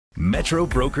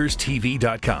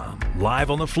MetroBrokersTV.com, live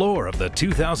on the floor of the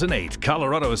 2008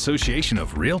 Colorado Association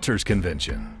of Realtors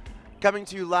Convention. Coming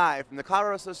to you live from the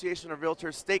Colorado Association of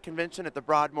Realtors State Convention at the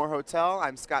Broadmoor Hotel,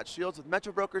 I'm Scott Shields with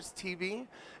Metro Brokers TV,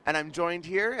 and I'm joined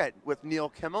here with Neil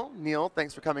Kimmel. Neil,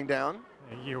 thanks for coming down.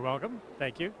 You're welcome.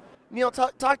 Thank you. Neil,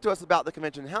 talk to us about the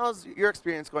convention. How's your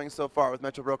experience going so far with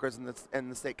Metro Brokers in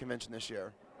the state convention this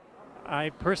year?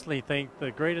 I personally think the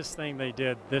greatest thing they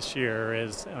did this year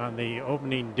is on the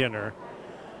opening dinner.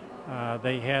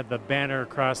 They had the banner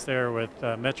across there with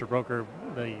Metro Broker,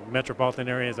 the metropolitan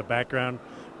area as a background,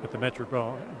 with the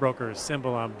Metro Broker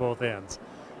symbol on both ends.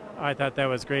 I thought that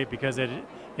was great because it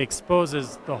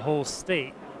exposes the whole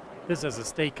state. This is a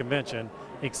state convention,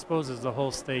 exposes the whole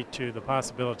state to the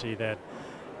possibility that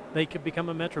they could become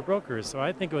a Metro Broker. So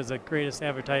I think it was the greatest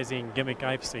advertising gimmick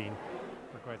I've seen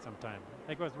for quite some time. I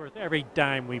think it was worth every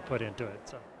dime we put into it.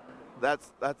 So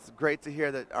that's great to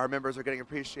hear that our members are getting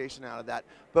appreciation out of that.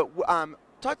 But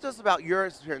talk to us about your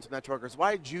experience with Metro Brokers.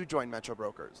 Why did you join Metro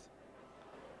Brokers?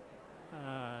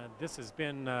 This has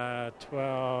been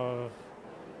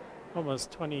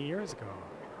almost 20 years ago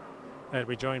that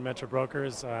we joined Metro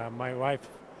Brokers. My wife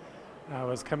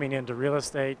was coming into real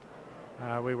estate.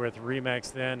 We were with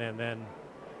Remax then, and then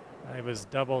it was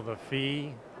double the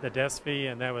fee, the desk fee,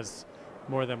 and that was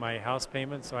more than my house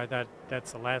payment. So I thought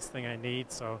that's the last thing I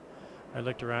need. So I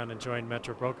looked around and joined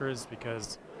Metro Brokers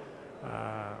because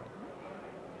the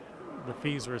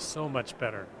fees were so much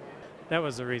better. That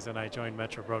was the reason I joined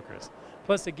Metro Brokers.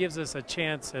 Plus, it gives us a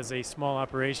chance as a small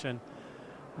operation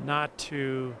not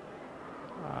to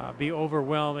be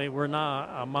overwhelmed. We're not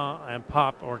a mom and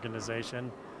pop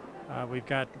organization. We've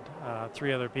got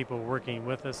 3 other people working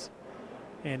with us,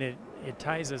 and it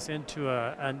ties us into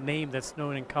a name that's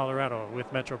known in Colorado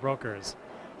with Metro Brokers.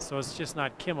 So it's just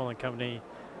not Kimmel and Company.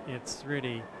 It's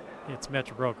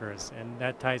Metro Brokers, and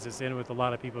that ties us in with a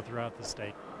lot of people throughout the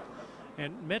state.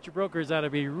 And Metro Brokers ought to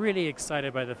be really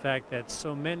excited by the fact that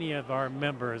so many of our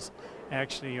members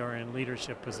actually are in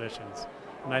leadership positions.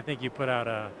 And I think you put out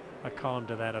a column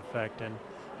to that effect, and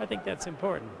I think that's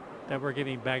important, that we're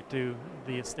giving back to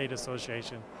the state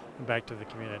association and back to the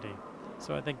community.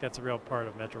 So I think that's a real part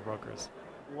of Metro Brokers.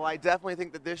 Well, I definitely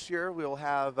think that this year we will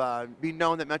have be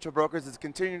known that Metro Brokers is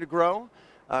continuing to grow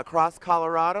across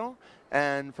Colorado.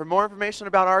 And for more information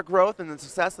about our growth and the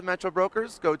success of Metro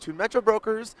Brokers, go to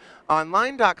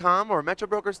metrobrokersonline.com or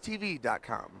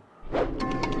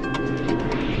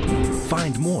metrobrokerstv.com.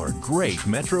 Find more great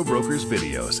Metro Brokers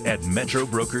videos at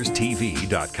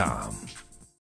metrobrokerstv.com.